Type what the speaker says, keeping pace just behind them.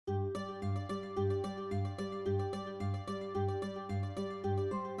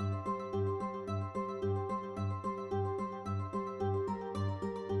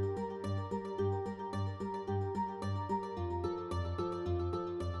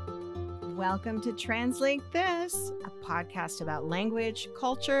Welcome to Translate This, a podcast about language,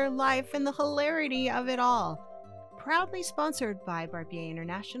 culture, life, and the hilarity of it all. Proudly sponsored by Barbier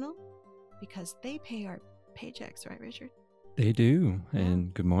International, because they pay our paychecks, right, Richard? They do.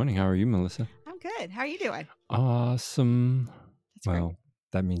 And good morning. How are you, Melissa? I'm good. How are you doing? Awesome. That's great. Well,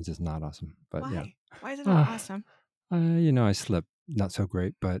 that means it's not awesome. But Why? yeah. Why is it not awesome? I slept not so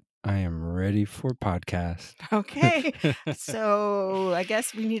great, but I am ready for podcast. Okay. So I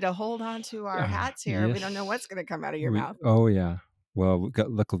guess we need to hold on to our hats here. We don't know what's going to come out of your mouth. Oh, yeah. Well,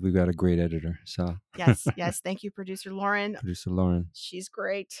 luckily we got a great editor. So Yes. Thank you, Producer Lauren. Producer Lauren. She's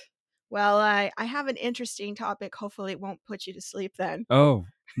great. Well, I have an interesting topic. Hopefully it won't put you to sleep then. Oh,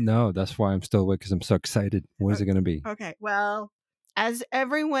 no, that's why I'm still awake, because I'm so excited. What is it going to be? Okay. Well, as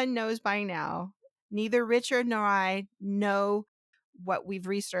everyone knows by now, neither Richard nor I know what we've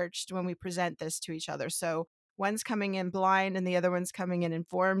researched when we present this to each other. So one's coming in blind and the other one's coming in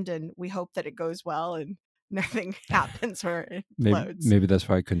informed, and we hope that it goes well and nothing happens or it explodes. Maybe that's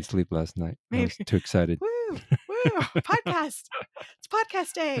why I couldn't sleep last night. I was too excited. Woo! Podcast. It's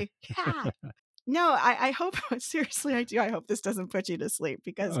podcast day. Yeah. No, I hope, seriously, I do. I hope this doesn't put you to sleep,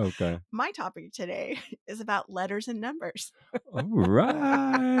 because my topic today is about letters and numbers. All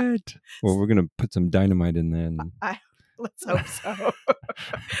right. Well, we're going to put some dynamite in there. Let's hope so.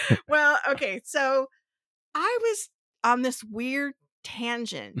 Well, okay. So I was on this weird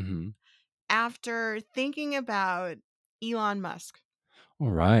tangent after thinking about Elon Musk.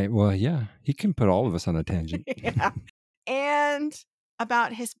 All right. Well, yeah, he can put all of us on a tangent. Yeah. And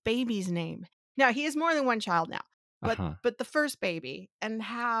about his baby's name. Now, he has more than one child now, but the first baby, and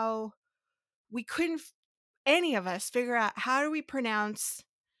how we couldn't, any of us, figure out how do we pronounce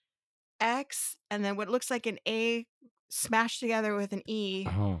X and then what looks like an A smashed together with an E,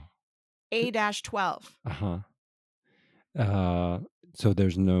 A-12. So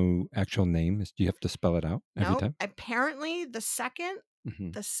there's no actual name. Do you have to spell it out every time? Apparently the second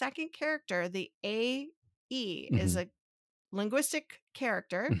character, the AE, is a linguistic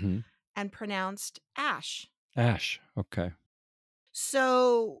character and pronounced ash. Ash. Okay.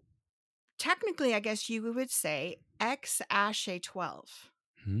 So technically, I guess you would say X Ashe 12.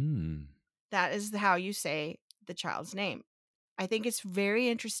 That is how you say the child's name. I think it's very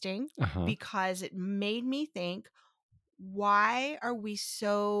interesting because it made me think, why are we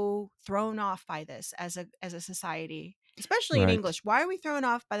so thrown off by this as a society, especially in English? Why are we thrown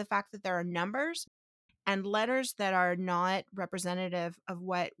off by the fact that there are numbers and letters that are not representative of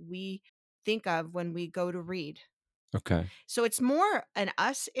what we think of when we go to read? Okay. So it's more an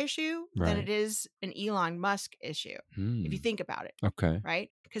us issue than it is an Elon Musk issue, if you think about it. Okay. Right?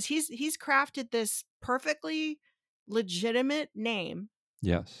 Because he's crafted this perfectly legitimate name.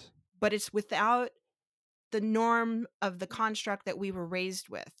 Yes. But it's without the norm of the construct that we were raised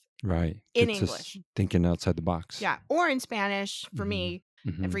with. Right. In it's English. Thinking outside the box. Yeah. Or in Spanish for me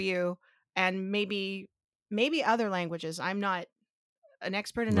and for you, and maybe other languages. I'm not an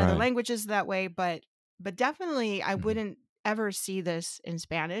expert in other languages that way, but definitely I wouldn't ever see this in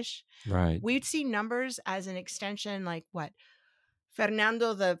Spanish. Right. We'd see numbers as an extension, like what?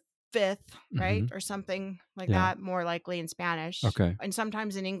 Fernando the Fifth, right? Or something like that, more likely in Spanish. Okay. And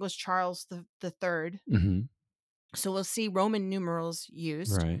sometimes in English, Charles the Third. So we'll see Roman numerals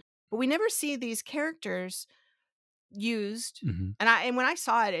used. Right. But we never see these characters used. And when I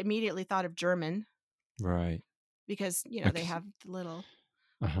saw it, I immediately thought of German. Right. Because, they have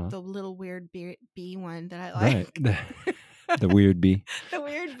the little weird B one that I like. Right. The weird bee. The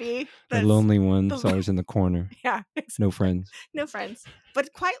weird bee. The lonely one. It's always in the corner. Yeah. Exactly. No friends. No friends.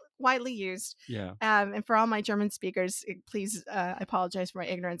 But quite widely used. Yeah. And for all my German speakers, please, I apologize for my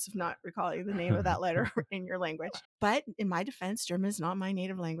ignorance of not recalling the name of that letter in your language. But in my defense, German is not my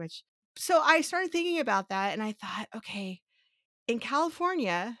native language. So I started thinking about that, and I thought, okay, in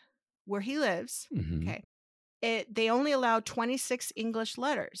California, where he lives, they only allow 26 English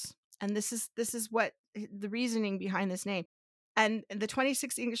letters. And this is what the reasoning behind this name. And the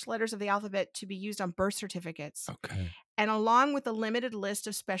 26 English letters of the alphabet to be used on birth certificates. Okay. And along with a limited list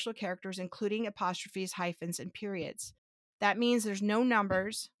of special characters, including apostrophes, hyphens, and periods. That means there's no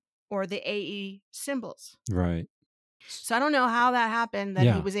numbers or the AE symbols. Right. So I don't know how that happened,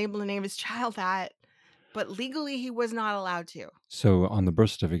 that he was able to name his child that, but legally he was not allowed to. So on the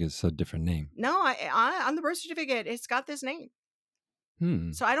birth certificate, it's a different name. No, on the birth certificate, it's got this name.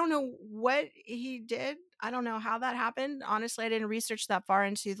 So I don't know what he did. I don't know how that happened. Honestly, I didn't research that far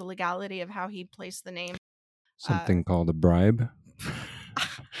into the legality of how he placed the name. Something called a bribe.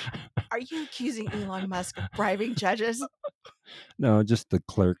 Are you accusing Elon Musk of bribing judges? No, just the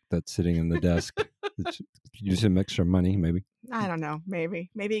clerk that's sitting in the desk. Use some extra money, maybe. I don't know. Maybe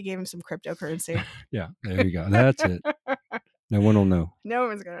he gave him some cryptocurrency. Yeah, there you go. That's it. No one will know. No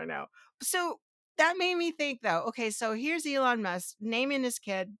one's gonna know. So that made me think, though. Okay, so here's Elon Musk naming his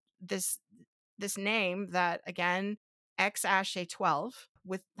kid this name that, again, X Ashe 12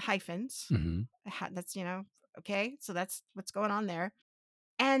 with hyphens. Mm-hmm. That's, okay. So that's what's going on there.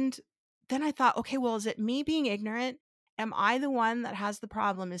 And then I thought, okay, well, is it me being ignorant? Am I the one that has the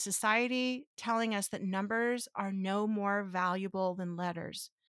problem? Is society telling us that numbers are no more valuable than letters?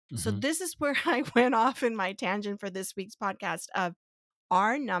 So Mm-hmm. this is where I went off in my tangent for this week's podcast of,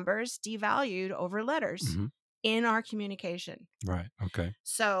 are numbers devalued over letters Mm-hmm. in our communication? Right. Okay.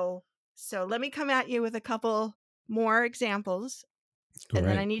 So let me come at you with a couple more examples, and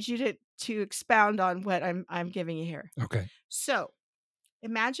then I Great. need you to expound on what I'm giving you here. Okay. So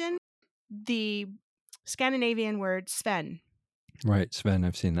imagine the Scandinavian word Sven. Right. Sven,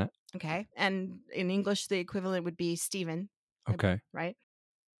 I've seen that. Okay. And in English, the equivalent would be Stephen. Okay. Right.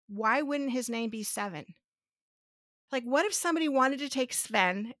 Why wouldn't his name be Seven? Like, what if somebody wanted to take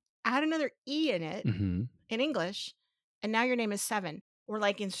Sven, add another E in it Mm-hmm. in English, and now your name is Seven? Or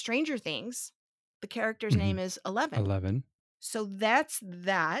like in Stranger Things, the character's Mm-hmm. name is 11. 11. So that's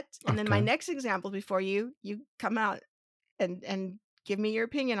that. And then my Okay. next example before you come out and give me your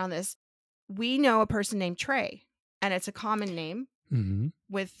opinion on this. We know a person named Trey, and it's a common name Mm-hmm.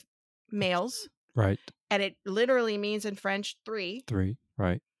 with males, Right. and it literally means in French 3. 3.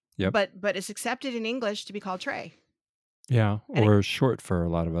 Right. Yep. But it's accepted in English to be called Trey. Yeah. And Or short for a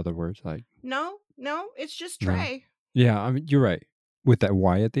lot of other words, like. No, it's just No. Trey. Yeah. I mean, you're right. With that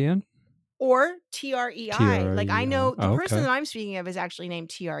Y at the end. Or TREI. Like, I know the person that I'm speaking of is actually named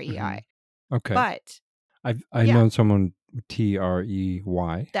TREI. Mm-hmm. Okay. But I've known someone with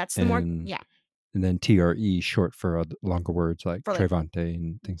TREY. That's the more, yeah. And then TRE short for longer words like For Trevante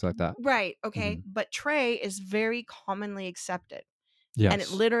and things like that. Right. Okay. Mm-hmm. But Trey is very commonly accepted. Yes. And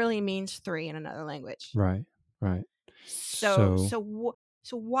it literally means 3 in another language. Right. Right. So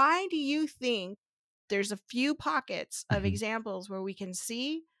why do you think there's a few pockets of Mm-hmm. examples where we can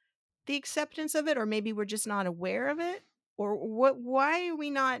see the acceptance of it, or maybe we're just not aware of it? Or why are we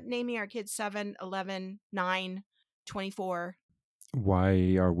not naming our kids 7, 11, 9, 24?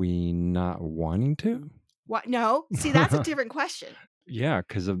 Why are we not wanting to? What? No. See, that's a different question. Yeah,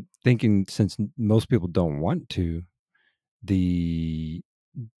 because I'm thinking since most people don't want to, the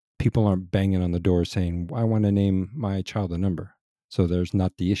people aren't banging on the door saying, I want to name my child a number. So there's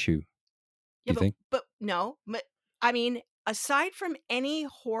not the issue. Yeah, you think? But no. But I mean, aside from any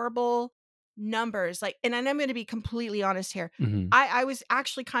horrible numbers, like, and I'm going to be completely honest here, Mm-hmm. I was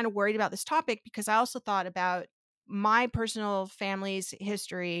actually kind of worried about this topic because I also thought about my personal family's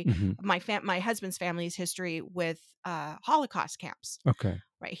history, Mm-hmm. My husband's family's history with Holocaust camps. Okay.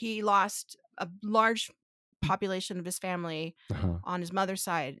 Right. He lost a large population of his family on his mother's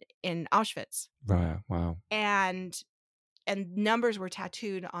side in Auschwitz. Wow. And numbers were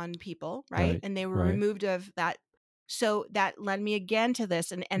tattooed on people, right? And they were removed of that. So that led me again to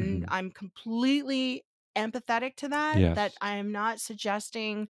this. And Mm-hmm. I'm completely empathetic to that. Yes. That I am not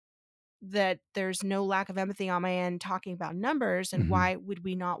suggesting that there's no lack of empathy on my end talking about numbers and why would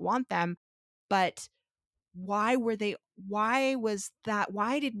we not want them. But why did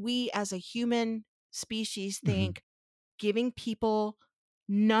we as a human species think giving people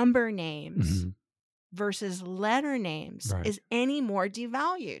number names versus letter names is any more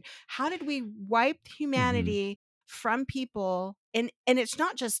devalued? How did we wipe humanity from people? And it's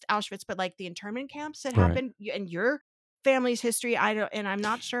not just Auschwitz, but like the internment camps that happened in your family's history. I'm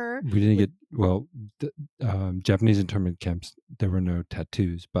not sure. We didn't get, the Japanese internment camps, there were no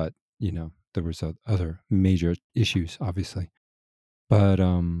tattoos, but there was other major issues, obviously. But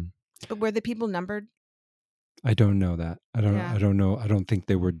were the people numbered? I don't know that. I don't know. I don't think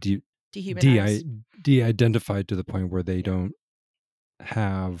they were dehumanized, de-identified to the point where they don't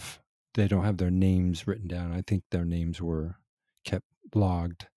have their names written down. I think their names were kept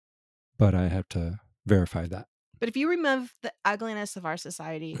logged, but I have to verify that. But if you remove the ugliness of our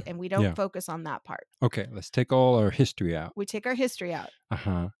society and we don't focus on that part. Okay, let's take all our history out. We take our history out.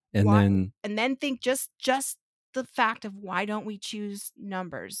 And then think just the fact of why don't we choose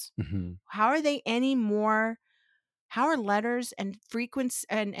numbers? How are they any more? How are letters and frequency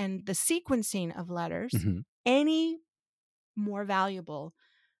and the sequencing of letters any more valuable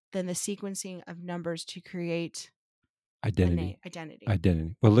than the sequencing of numbers to create identity?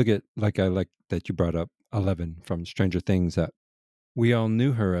 Identity. Well, I like that you brought up 11 from Stranger Things, that we all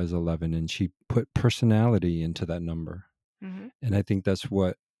knew her as 11 and she put personality into that number. And I think that's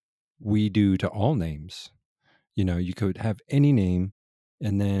what we do to all names. You could have any name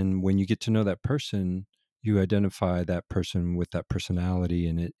And then when you get to know that person, you identify that person with that personality,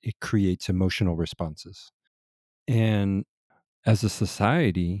 and it creates emotional responses. And as a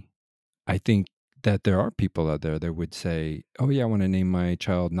society, I think that there are people out there that would say, oh, yeah, I want to name my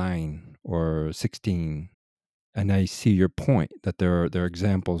child 9 or 16. And I see your point that there are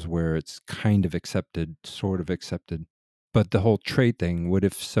examples where it's kind of accepted, sort of accepted. But the whole trade thing, what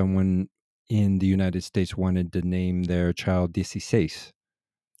if someone in the United States wanted to name their child 16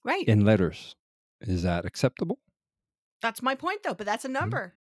 Right. in letters? Is that acceptable? That's my point, though. But that's a Mhm.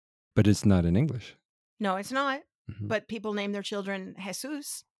 number. But it's not in English. No, it's not. Mhm. But people name their children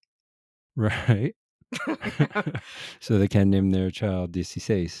Jesus. Right. So they can name their child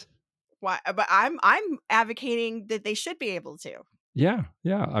 16. Why? But I'm advocating that they should be able to. Yeah,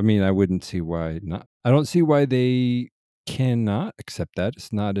 yeah. I mean, I wouldn't see why not. I don't see why they cannot accept that.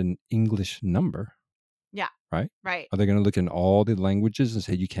 It's not an English number, Yeah. right? Right. Are they going to look in all the languages and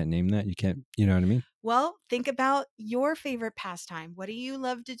say you can't name that? You can't, you know what I mean? Well, think about your favorite pastime. What do you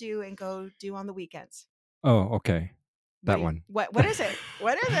love to do and go do on the weekends? Oh, okay. What That do you, one. what is it?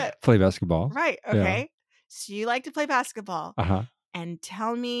 What is it? Play basketball. Right. Yeah. Okay. So you like to play basketball. Uh-huh. And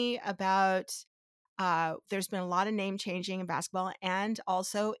tell me about there's been a lot of name changing in basketball and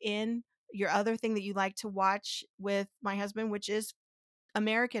also in your other thing that you like to watch with my husband, which is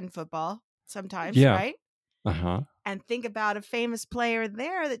American football sometimes, Yeah. right? Uh-huh. And think about a famous player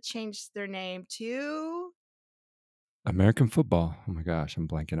there that changed their name to American football. Oh my gosh, I'm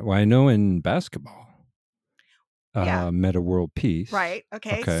blanking. Well, I know in basketball. yeah. Meta World Peace. Right.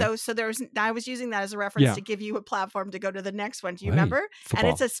 Okay. Okay. So there's I was using that as a reference Yeah. to give you a platform to go to the next one. Do you Wait, remember? And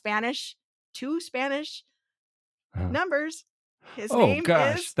it's football. a Spanish, two Spanish Uh-huh. numbers. His Oh name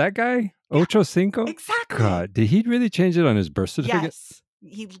gosh, is that guy? Yeah, Ocho Cinco? exactly. God, did he really change it on his birth certificate? Yes.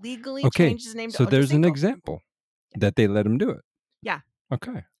 He legally Okay, changed his name to so Ocho there's an Cinco. example that they let him do it. Yeah.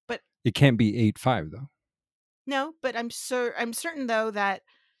 Okay. But it can't be 8-5 though. no, but I'm certain though that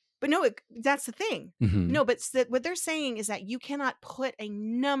but no, that's the thing. Mhm. No, but what they're saying is that you cannot put a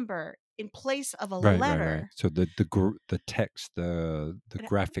number in place of a Right. letter. So the text, the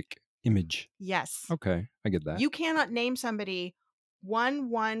graphic image. Yes. Okay, I get that. You cannot name somebody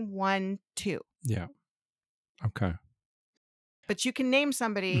 1112. Yeah. Okay. But you can name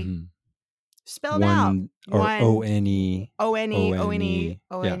somebody Mhm. spelled out or one O-N-E.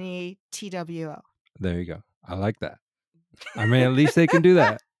 O-N-E-O-N-E-O-N-E-T-W-O. There you go. I like that. I mean, at least they can do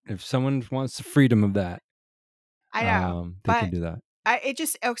that. If someone wants the freedom of that, I know. they but can do that.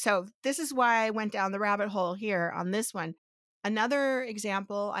 So this is why I went down the rabbit hole here on this one. Another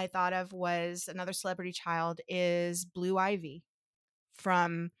example I thought of was another celebrity child is Blue Ivy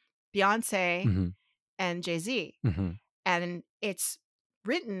from Beyonce Mhm. and Jay-Z. Mhm. And it's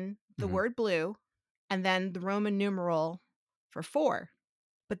written the Mhm. word blue and then the Roman numeral for 4.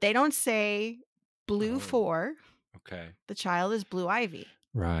 But they don't say blue 4. Okay. The child is Blue Ivy.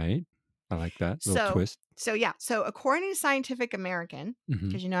 Right. I like that little twist. So yeah. So according to Scientific American, Mhm.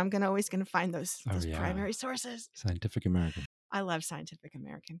 because I'm always gonna find those Oh, yeah. primary sources. Scientific American. I love Scientific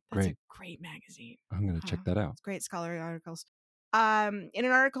American. That's a great magazine. I'm gonna check that out. It's great scholarly articles. In an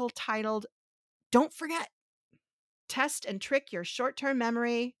article titled "Don't Forget, Test and Trick Your Short-Term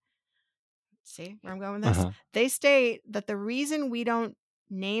Memory." See where I'm going with this? Uh-huh. They state that the reason we don't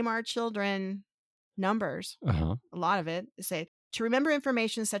name our children numbers, Uh-huh. a lot of it, is say to remember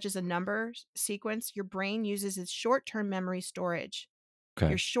information such as a number sequence, your brain uses its short-term memory storage. Okay.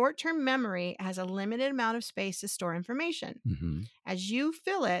 Your short-term memory has a limited amount of space to store information. Mhm. As you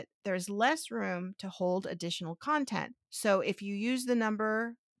fill it, there's less room to hold additional content. So if you use the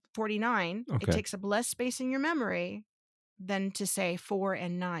number 49, it Okay. takes up less space in your memory than to say 4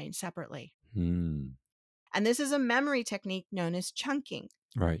 and 9 separately. Hmm. And this is a memory technique known as chunking.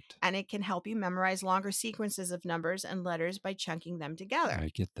 Right. And it can help you memorize longer sequences of numbers and letters by chunking them together. I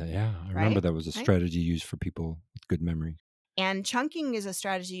get that. Yeah. I Right? remember that was a Right? strategy used for people with good memory. And chunking is a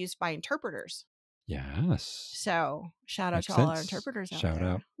strategy used by interpreters. Yes. So shout out Makes to all our sense. interpreters out Shout there.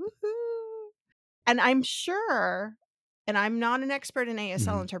 out. Woohoo! And I'm sure, and I'm not an expert in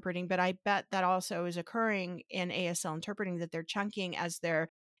ASL Mhm. interpreting, but I bet that also is occurring in ASL interpreting, that they're chunking as they're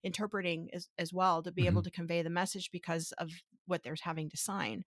interpreting as well to be able Mhm. to convey the message because of what they're having to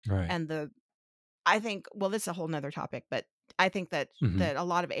sign. Right. And I think, well, this is a whole nother topic, but I think that Mhm. that a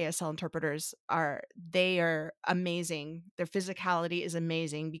lot of ASL interpreters are amazing. Their physicality is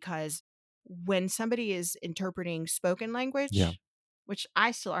amazing because when somebody is interpreting spoken language, Yeah. which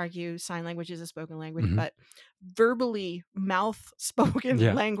I still argue sign language is a spoken language, Mhm. but verbally mouth spoken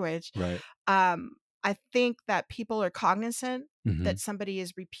Yeah. language, Right. I think that people are cognizant Mm-hmm. that somebody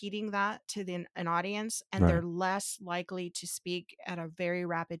is repeating that to an audience, and Right. they're less likely to speak at a very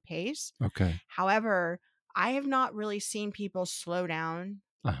rapid pace. Okay. However, I have not really seen people slow down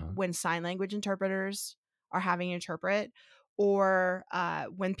Uh-huh. when sign language interpreters are having to interpret, or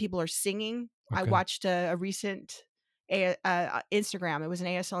when people are singing. I Okay. watched a recent Instagram. It was an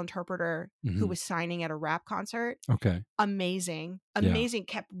ASL interpreter who was signing at a rap concert. Okay. Amazing. Yeah.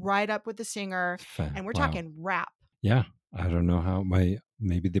 Kept right up with the singer. And we're Wow. talking rap. Yeah. I don't know how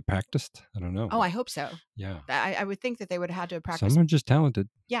maybe they practiced. I don't know. Oh, I hope so. Yeah. I would think that they would have had to have practiced. Some are just talented.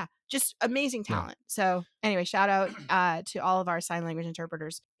 Yeah, just amazing Yeah. talent. So anyway, shout out to all of our sign language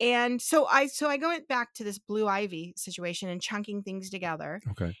interpreters. And so I went back to this Blue Ivy situation and chunking things together.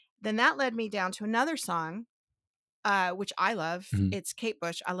 Okay. Then that led me down to another song, which I love. Mhm. It's Kate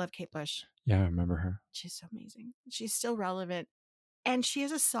Bush. I love Kate Bush. Yeah, I remember her. She's so amazing. She's still relevant. And she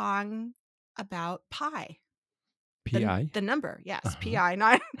has a song about pie. P.I.? The number, yes, Uh-huh. P.I.,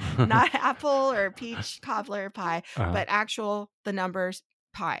 not apple or peach cobbler pie, Uh-huh. but actual the numbers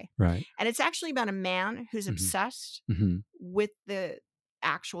pie. Right. And it's actually about a man who's Mhm. obsessed Mhm. with the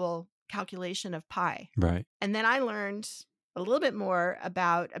actual calculation of pi. Right. And then I learned a little bit more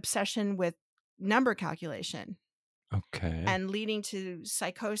about obsession with number calculation Okay. and leading to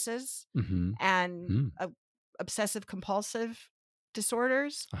psychosis Mhm. and obsessive compulsive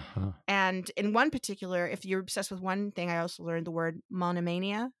disorders. Uh-huh. And in one particular, if you're obsessed with one thing, I also learned the word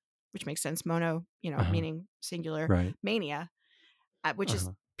monomania, which makes sense. Mono, meaning singular, Right. mania, which is,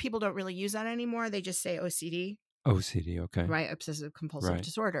 people don't really use that anymore. They just say OCD. OCD, okay. Right, obsessive compulsive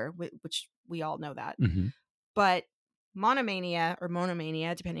disorder, which we all know that. Mm-hmm. But monomania or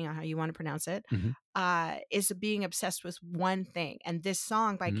monomania, depending on how you want to pronounce it, is being obsessed with one thing. And this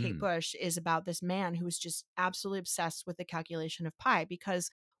song by Kate Bush is about this man who is just absolutely obsessed with the calculation of pi,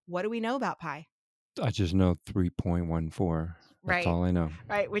 because what do we know about pi? I just know 3.14. That's all I know.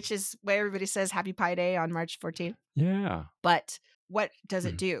 Right, which is where everybody says Happy Pi Day on March 14th. Yeah. But what does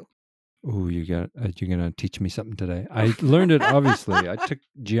it do? Oh, you're gonna teach me something today. I learned it, obviously. I took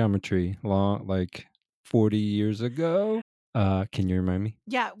geometry like 40 years ago. Can you remind me?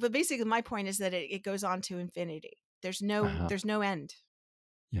 Yeah, but basically my point is that it goes on to infinity. There's no end.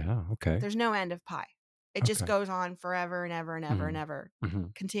 Yeah, okay. There's no end of pi. It just goes on forever and ever and ever and ever,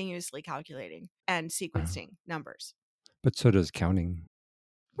 continuously calculating and sequencing numbers. But so does counting.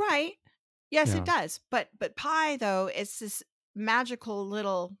 Right. Yes, it does. But pi, though, it's this magical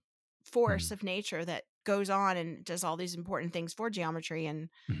little force of nature that goes on and does all these important things for geometry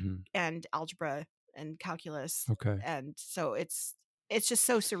and algebra and calculus. Okay. And so it's just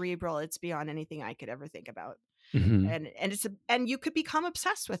so cerebral. It's beyond anything I could ever think about. Mm-hmm. And you could become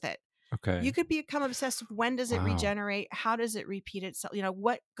obsessed with it. Okay. You could become obsessed with when does it regenerate? How does it repeat itself?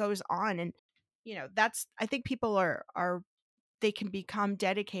 What goes on? And, that's, I think people are they can become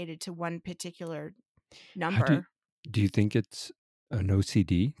dedicated to one particular number. Do you think it's an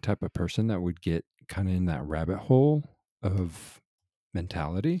OCD type of person that would get kind of in that rabbit hole of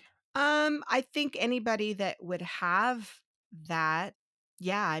mentality? I think anybody that would have that,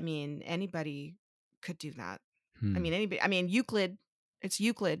 yeah, I mean, anybody could do that. I mean, Euclid, it's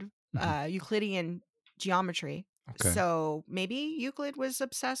Euclid, Euclidean geometry. Okay. So maybe Euclid was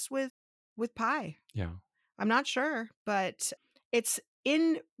obsessed with pi. Yeah. I'm not sure, but it's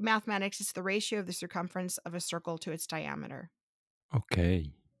in mathematics, it's the ratio of the circumference of a circle to its diameter.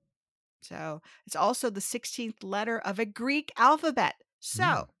 Okay. So it's also the 16th letter of a Greek alphabet.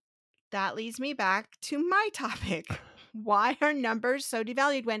 So that leads me back to my topic. Why are numbers so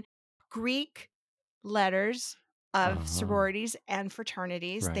devalued when Greek letters of sororities and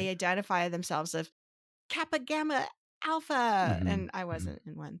fraternities, they identify themselves as Kappa, Gamma, Alpha. And I wasn't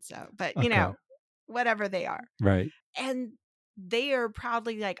in one, so, but whatever they are. Right. And they are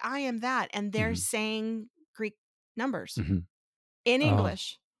proudly like, I am that. And they're saying Greek numbers in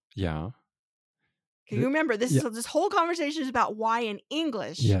English. Yeah. Can you remember this whole conversation is about why in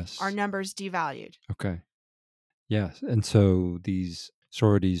English are numbers devalued? Okay. Yes. And so these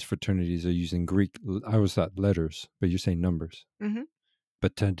sororities, fraternities are using Greek, I always thought letters, but you're saying numbers. Mm-hmm.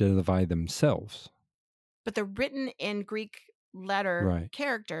 But to identify themselves. But they're written in Greek letter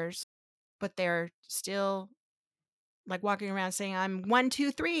characters, but they're still like walking around saying, I'm 1,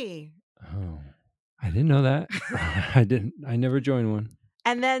 2, 3. Oh, I didn't know that. I never joined one.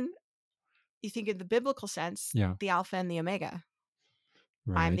 And then you think in the biblical sense, Yeah. the Alpha and the Omega.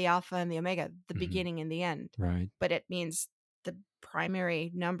 Right. I'm the Alpha and the Omega, the beginning and the end. Right. But it means the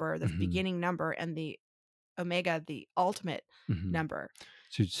primary number, the beginning number, and the Omega, the ultimate number.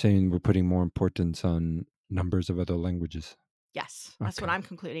 So you're saying we're putting more importance on numbers of other languages? Yes, that's what Okay. I'm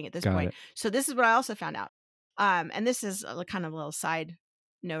concluding at this Got point. it. So this is what I also found out. And this is a kind of a little side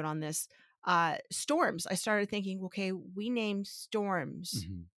note on this. Storms. I started thinking, okay, we name storms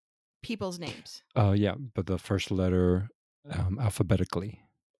Mhm. people's names. Yeah, but the first letter alphabetically,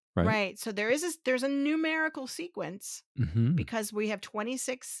 right? Right. So there's a numerical sequence Mhm. because we have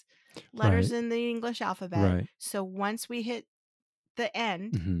 26 letters Right. in the English alphabet. Right. So once we hit the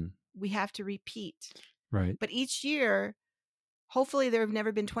end, Mhm. we have to repeat. Right. But each year, hopefully there have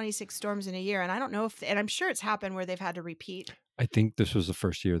never been 26 storms in a year. And I don't know if, and I'm sure it's happened where they've had to repeat. I think this was the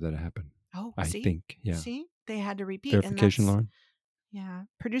first year that it happened. Oh, I think, yeah. see, they had to repeat. And Verification, that's, Lauren? yeah,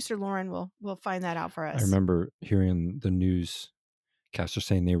 producer Lauren will find that out for I us. remember hearing the newscaster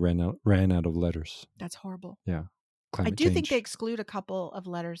saying they ran out of letters. That's horrible. Yeah. I Climate do think they change. exclude a couple of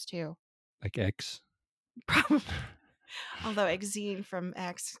letters too. Like X. Probably. Although Exene from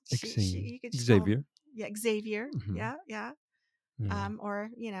X, Xing. you could just call, Xavier. yeah, Xavier. Mhm. Yeah, yeah. Yeah. Or,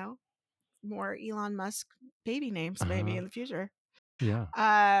 more Elon Musk baby names maybe in the future. Yeah.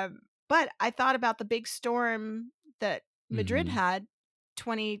 But I thought about the big storm that Madrid Mhm. had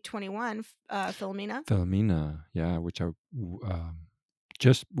 2021, Philomena. Philomena, yeah, which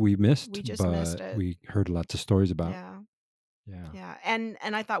we missed, We just missed but it. we heard lots of stories about. Yeah. Yeah. Yeah. And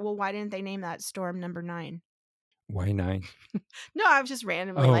I thought, well, why didn't they name that storm number 9? Why 9? No, I was just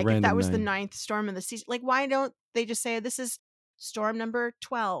randomly Oh, like, if that random was the 9. 9th storm of the season, like, why don't they just say this is storm number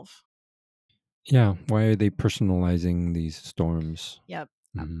 12? Yeah, why are they personalizing these storms? Yep.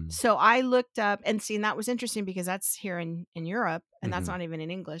 Mhm. So I looked up and seen that was interesting because that's here in Europe and that's Mhm. not even in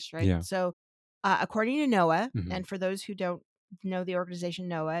English, right? Yeah. So according to NOAA, Mhm. and for those who don't know the organization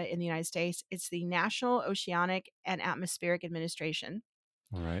NOAA in the United States, it's the National Oceanic and Atmospheric Administration,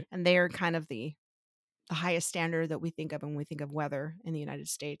 All right. and they are kind of the highest standard that we think of when we think of weather in the United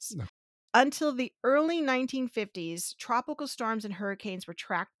States. No. Until the early 1950s, tropical storms and hurricanes were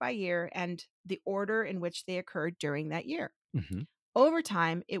tracked by year and the order in which they occurred during that year. Mhm. Over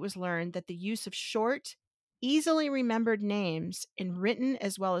time, it was learned that the use of short, easily remembered names in written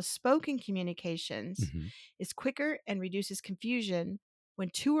as well as spoken communications Mhm. is quicker and reduces confusion when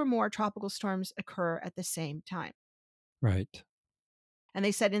 2 or more tropical storms occur at the same time. Right. And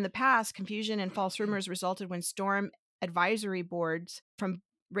they said in the past, confusion and false rumors resulted when storm advisory boards from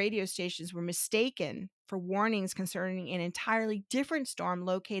radio stations were mistaken for warnings concerning an entirely different storm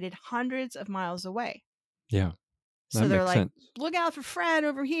located hundreds of miles away. Yeah. That So they're makes like, sense. look out for Fred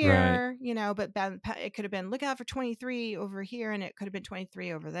over Right. here, but it could have been look out for 23 over here, and it could have been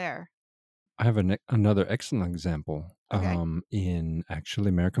 23 over there. I have another excellent example Okay. in actually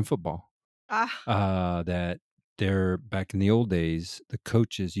American football. Ah, That there back in the old days, the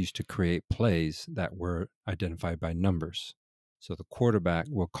coaches used to create plays that were identified by numbers. So the quarterback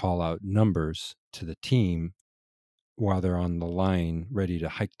will call out numbers to the team while they're on the line ready to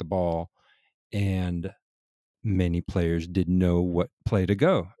hike the ball, and many players didn't know what play to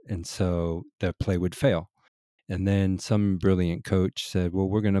go, and so the play would fail. And then some brilliant coach said, well,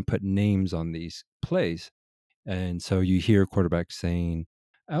 we're going to put names on these plays. And so you hear quarterbacks saying,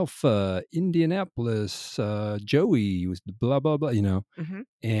 Alpha, Indianapolis, Joey was blah, blah, blah, mm-hmm.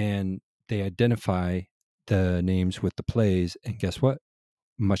 and they identify the names with the plays. And guess what?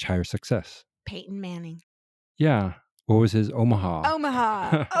 Much higher success. Peyton Manning. Yeah. What was his Omaha?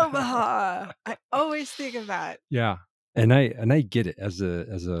 Omaha. I always think of that. Yeah. And I get it as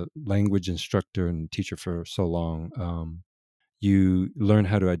a language instructor and teacher for so long. You learn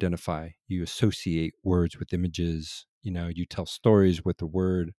how to identify. You associate words with images. You tell stories with the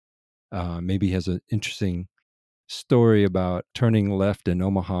word. Maybe he has an interesting story about turning left in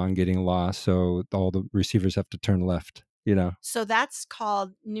Omaha and getting lost, so all the receivers have to turn left. So that's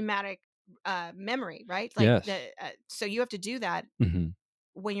called pneumatic memory, right? Like Yes. so you have to do that Hmm.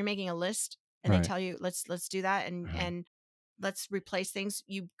 when you're making a list, and they Right. tell you let's do that and let's replace things.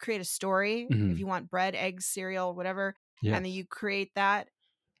 You create a story if Hmm. you want bread, eggs, cereal, whatever, and then Yes. you create that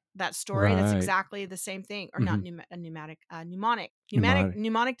story that's Right. exactly the same thing, or not Hmm. mnemonic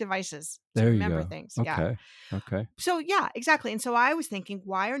devices to There you remember go. things. Yeah. Okay. Okay. So yeah, exactly. And so I was thinking,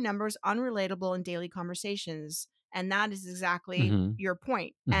 why are numbers unrelatable in daily conversations? And that is exactly Hmm. your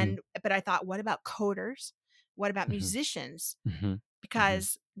point. Hmm. But I thought, what about coders? What about Hmm. musicians? Hmm. Hmm.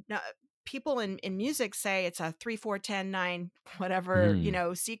 Because people in music say it's a 3 4 10 9 whatever,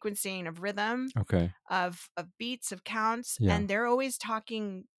 Mm. sequencing of rhythm, Okay. of beats, of counts, Yeah. and they're always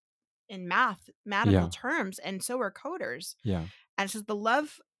talking in mathematical Yeah. terms, and so are coders. Yeah. And so the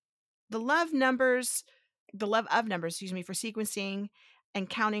love of numbers, excuse me, for sequencing and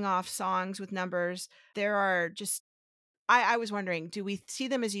counting off songs with numbers, there are just I was wondering, do we see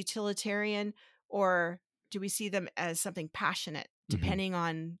them as utilitarian, or do we see them as something passionate, depending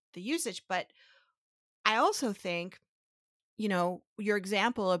on the usage? But I also think, your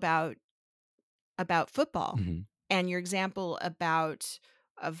example about football Mm-hmm. and your example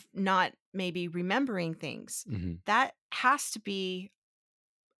of not maybe remembering things, Mm-hmm. that has to be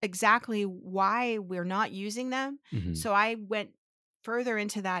exactly why we're not using them. Mm-hmm. So I went further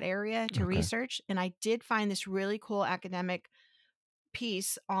into that area to Okay. research, and I did find this really cool academic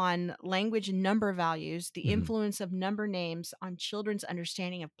piece on language and number values, the Mm-hmm. influence of number names on children's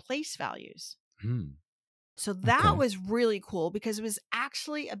understanding of place values. Mm. So that Okay. was really cool because it was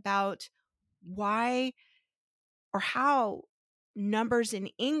actually about why or how numbers in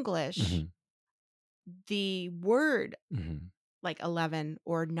English, Mm-hmm. the word Mm-hmm. like 11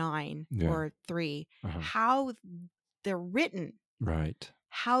 or 9 Yeah. or 3, Uh-huh. how they're written, Right.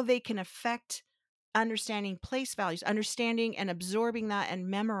 how they can affect understanding place values, understanding and absorbing that and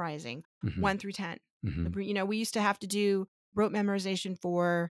memorizing Mm-hmm. 1 through 10. Mm-hmm. We used to have to do rote memorization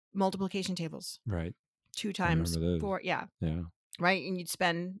for multiplication tables Right. 2 I times remember those. 4. Yeah. Yeah. Right. And you'd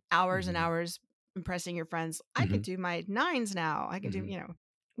spend hours and Mm-hmm. hours impressing your friends. I Mm-hmm. could do my 9s now. I can do, Mm-hmm.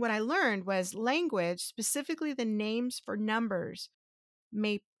 what I learned was language, specifically the names for numbers,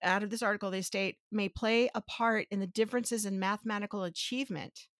 out of this article, they state, may play a part in the differences in mathematical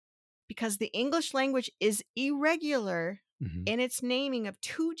achievement because the English language is irregular Mm-hmm. in its naming of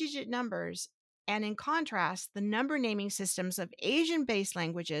 2-digit numbers. And in contrast, the number naming systems of Asian-based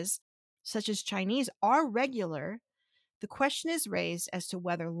languages, such as Chinese, are regular. The question is raised as to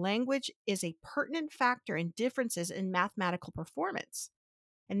whether language is a pertinent factor in differences in mathematical performance.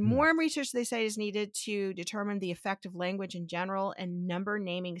 And Mm. more research, they say, is needed to determine the effect of language in general and number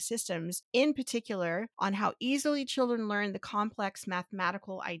naming systems, in particular, on how easily children learn the complex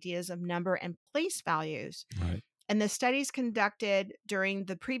mathematical ideas of number and place values. Right. And the studies conducted during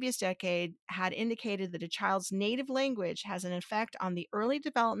the previous decade had indicated that a child's native language has an effect on the early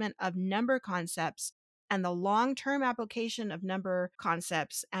development of number concepts and the long-term application of number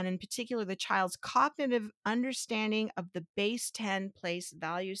concepts, and in particular, the child's cognitive understanding of the base 10 place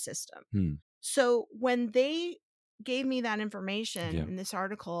value system. Mm. So when they gave me that information Yeah. in this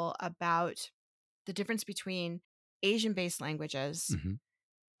article about the difference between Asian-based languages Mm-hmm.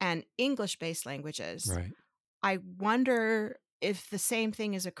 and English-based languages, Right. I wonder if the same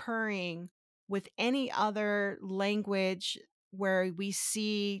thing is occurring with any other language where we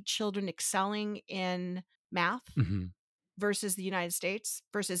see children excelling in math Mm-hmm. versus the United States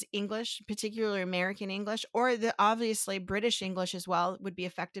versus English, particularly American English, or the obviously British English as well would be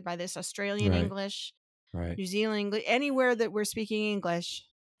affected by this, Australian Right. English, Right. New Zealand English, anywhere that we're speaking English,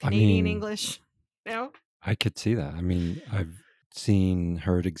 I Canadian mean, English, you know? I could see that. I mean, I've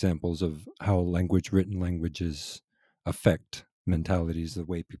heard examples of how written languages affect mentalities, the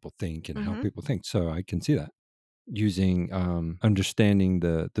way people think and how Mm-hmm. people think. So I can see that. Using understanding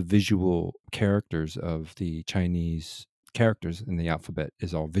the visual characters of the Chinese characters in the alphabet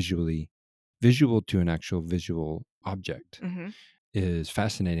is all visual to an actual visual object Mm-hmm. is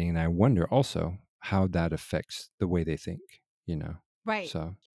fascinating. And I wonder also how that affects the way they think, Right.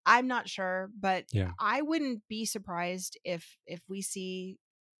 So I'm not sure, but yeah. I wouldn't be surprised if we see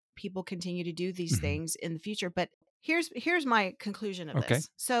people continue to do these Mm-hmm. things in the future. But here's my conclusion of Okay. this.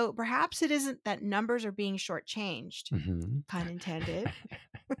 So perhaps it isn't that numbers are being shortchanged, Mm-hmm. pun intended.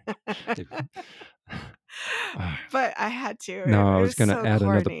 Ah, But I had to. no, I It was was going to so add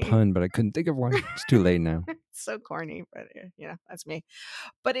another corny. pun, but I couldn't think of one. It's too late now. So corny, but that's me.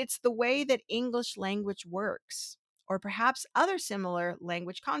 But it's the way that English language works, or perhaps other similar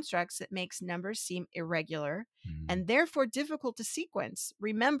language constructs, that makes numbers seem irregular Mm-hmm. and therefore difficult to sequence,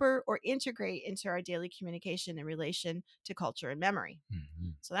 remember, or integrate into our daily communication in relation to culture and memory. Mm-hmm.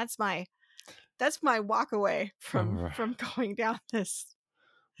 So that's my walk away from Oh, going down this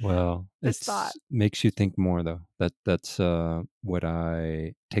well, thought. makes you think more though. That's what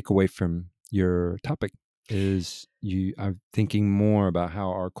I take away from your topic is I'm thinking more about how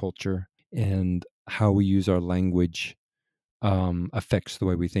our culture and how we use our language affects the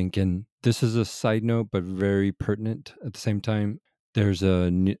way we think. And this is a side note, but very pertinent at the same time. There's a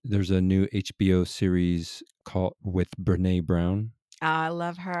new HBO series called with Brene Brown. I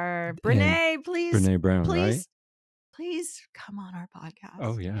love her. And Brene, Brene Brown, right? please come on our podcast.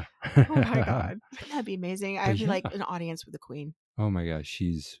 Oh yeah. Oh my God. Wouldn't that be amazing? But I'd be yeah. like an audience with the queen. Oh my gosh,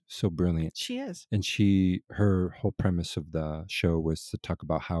 she's so brilliant. She is. And her whole premise of the show was to talk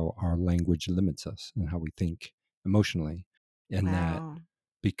about how our language limits us and how we think emotionally. And that Wow.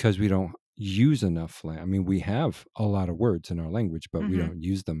 because we don't use enough, I mean, we have a lot of words in our language, but we Mm-hmm. don't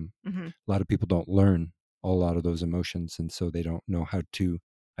use them. Mm-hmm. A lot of people don't learn a lot of those emotions. And so they don't know how to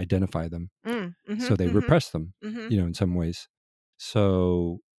identify them. Mm-hmm, So they mm-hmm, repress them, mm-hmm. in some ways.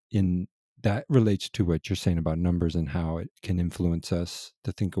 So in that relates to what you're saying about numbers and how it can influence us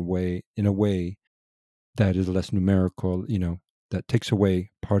to think in a way that is less numerical, that takes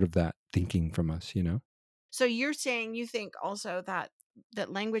away part of that thinking from us, So you're saying you think also that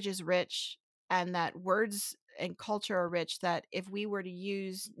language is rich and that words and culture are rich, that if we were to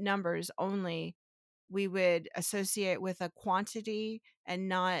use numbers only, we would associate with a quantity and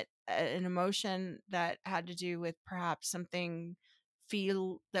not an emotion that had to do with perhaps something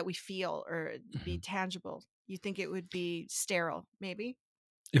that we feel or be Mhm. tangible. You think it would be sterile, maybe?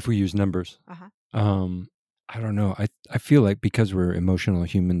 If we use numbers. Uh-huh. I don't know. I feel like because we're emotional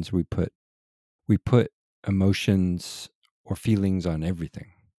humans, we put emotions or feelings on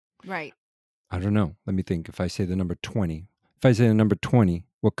everything. Right. I don't know. Let me think. If I say the number 20,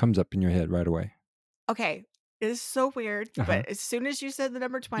 what comes up in your head right away? Okay. It is so weird, Uh-huh. but as soon as you said the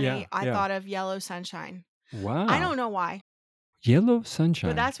number 20, Yeah, I yeah. thought of Yellow Sunshine. I Wow. don't know why, Yellow but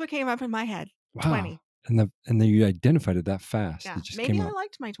sunshine. that's what came up in my head. Wow. 20. And then you identified it that fast. Yeah. It just Maybe came I up.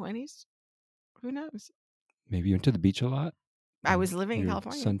 liked my 20s. Who knows? Maybe you went to the beach a lot I and was living in you're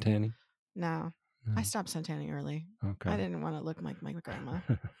California. suntanning. No, I No. stopped suntanning early. I Okay. didn't want to look like my grandma.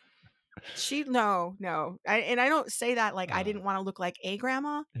 No. And I don't say that like I Uh, didn't want to look like a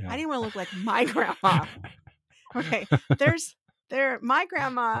grandma. I yeah. didn't want to look like my grandma. Okay. My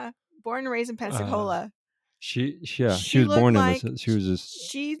grandma, born and raised in uh, Pensacola. she She was looked born in like this. She was just,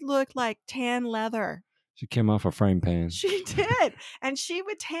 she looked like tan leather. she came off a frying pan. She did. And she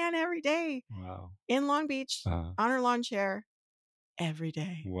would tan every day Wow. in Long Beach on her lawn chair every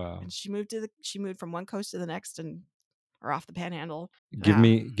day. Wow. And she moved from one coast to the next or off the panhandle. Give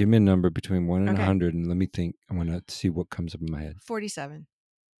Yeah. me a number between 1 and Okay. 100 and let me think. I want to see what comes up in my head. 47.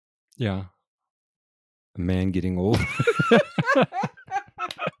 Yeah. A man getting old.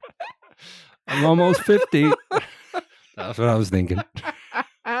 I'm almost 50. That's what I was thinking.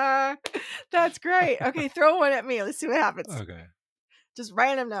 That's great. Okay, throw one at me. Let's see what happens. Okay. Just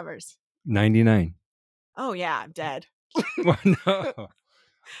random numbers. 99. Oh yeah, I'm dead. Well, no.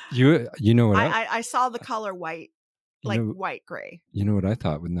 You know what I saw the color white, like white gray. You know what I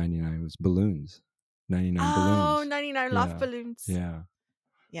thought with 99 was balloons. 99 balloons. 99 love balloons. Yeah.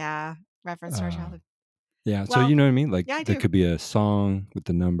 Yeah, reference to our childhood. Yeah, so Well, you know what I mean? Like yeah, I there do. could be a song with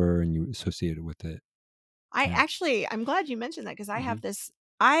the number and you associate it with it. I'm glad you mentioned that because I have this.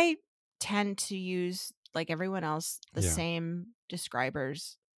 I tend to use, like everyone else, the same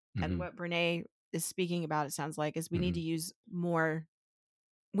describers. And what Brene is speaking about, it sounds like, is we need to use more.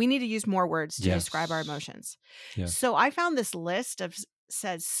 We need to use more words to describe our emotions. Yes. So I found this list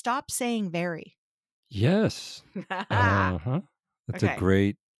says stop saying very. Yes. That's a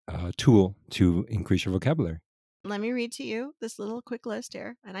great tool to increase your vocabulary. Let me read to you this little quick list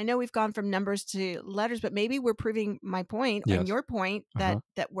here. And I know we've gone from numbers to letters, but maybe we're proving my point and your point that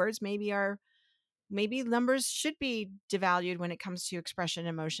words maybe numbers should be devalued when it comes to expression,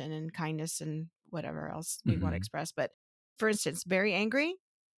 emotion, and kindness and whatever else we want to express. But for instance, very angry.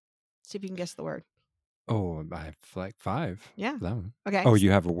 See if you can guess the word. Oh, I have like 5. Yeah. That one. Okay. Oh,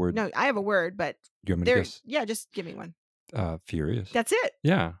 you have a word? No, I have a word, but do you want me to guess? Yeah, just give me one. Furious. That's it.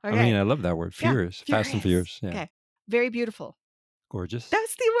 Yeah. Okay. I mean, I love that word. Furious. Yeah, Fast and Furious. Yeah. Okay. Very beautiful. Gorgeous.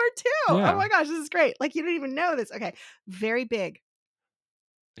 That's the word too. Yeah. Oh my gosh, this is great. Like you didn't even know this. Okay. Very big.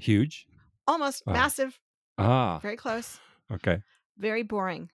 Huge. Almost. Massive. Very close. Okay. Very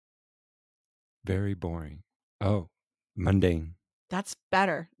boring. Very boring. Oh, mundane. That's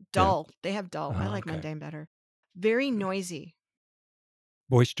better. Dull. Yeah. They have dull. I like mundane better. Very noisy.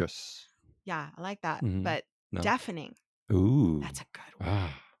 Boisterous. Yeah, I like that. But deafening. Ooh. That's a good one.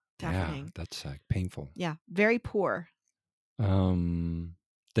 Deafening. Yeah, that's like painful. Yeah. Very poor.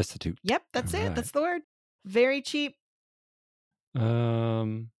 Destitute. Yep, that's it. That's the word. Very cheap. I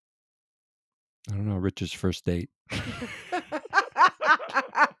don't know. Richard's first date.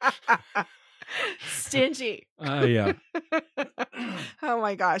 Stingy. Yeah. Oh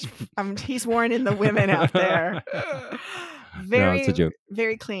my gosh. He's warning the women out there. No, it's a joke.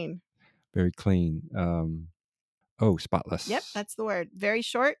 Very clean. Very clean. Spotless. Yep, that's the word. Very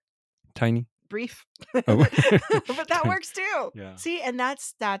short. Tiny. Brief. Oh. But that works too. Yeah. See, and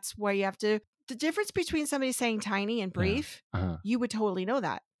that's where you have to. The difference between somebody saying tiny and brief, you would totally know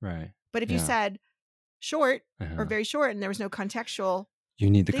that. Right. But if you said short or very short and there was no contextual, you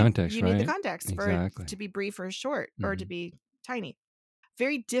need the context, you right? need the context for it to be brief or short or to Mhm. be tiny.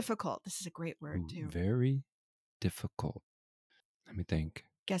 Very difficult. This is a great word too. Very difficult. Let me think.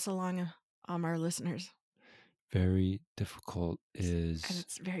 Guess along, our listeners. Very difficult is. And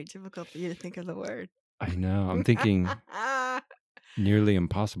it's very difficult for you to think of the word. I know. I'm thinking. Nearly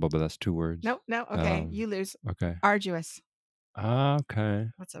impossible, but that's 2 words. No. Okay, you lose. Okay. Arduous. Okay.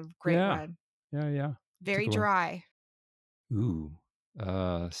 That's a great Yeah. one. Yeah. Very good one. dry. Ooh.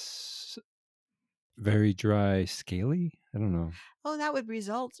 Very dry, scaly? I don't know. Oh, that would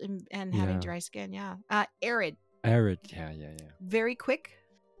result in having dry skin. Yeah. Arid. Arid. Yeah. Very quick.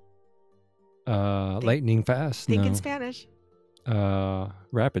 Lightning fast. Think no. in Spanish.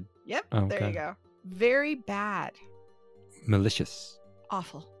 Rapid. Yep. Oh, there you go. Very bad. Malicious.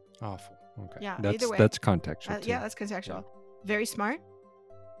 Awful. Okay. Yeah. That's, either way. That's contextual. Yeah, that's contextual. Very smart.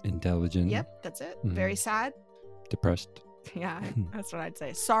 Intelligent. Yep, that's it. Mhm. Very sad. Depressed. Yeah, that's what I'd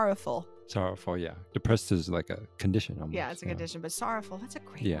say. Sorrowful. Sorrowful. Yeah. Depressed is like a condition almost. Yeah, it's a condition, but sorrowful, that's a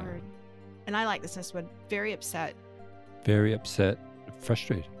great Yeah. word. And I like this next one. Very upset. Very upset.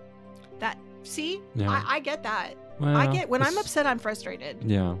 Frustrated. See? Yeah. I get that. Well, I get when I'm upset, I'm frustrated.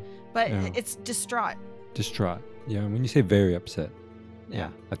 Yeah. But Yeah. it's distraught. Distraught. Yeah. When you say very upset.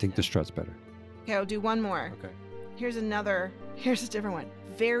 Yeah. I think distraught's better. Okay, I'll do one more. Okay. Here's a different one.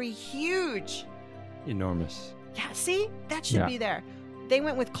 Very huge. Enormous. Yeah, see? That should be there. They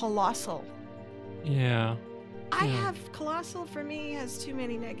went with colossal. Yeah. I have colossal for me has too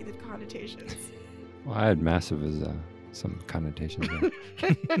many negative connotations. Well, I had massive as some connotations there.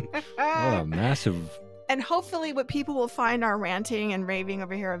 Oh, massive. And hopefully what people will find our ranting and raving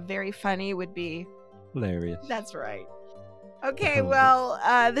over here very funny would be Hilarious. That's right. Okay, well,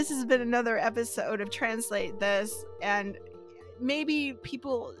 this has been another episode of Translate This, and maybe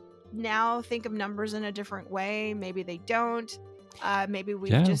people now think of numbers in a different way. Maybe they don't. Maybe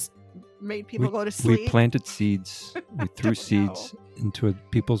we've just made people go to sleep. We planted seeds. We threw seeds into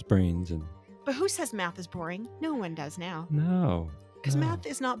people's brains. But who says math is boring? No one does now. No. Because math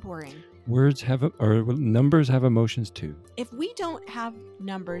is not boring. Numbers have emotions too. If we don't have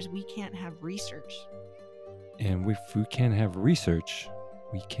numbers, we can't have research. And if we can't have research,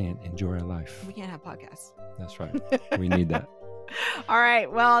 we can't enjoy our life. We can't have podcasts. That's right. We need that. All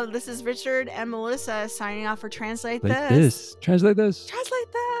right. Well, this is Richard and Melissa signing off for Translate This. Translate this.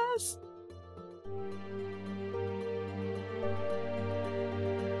 Translate this.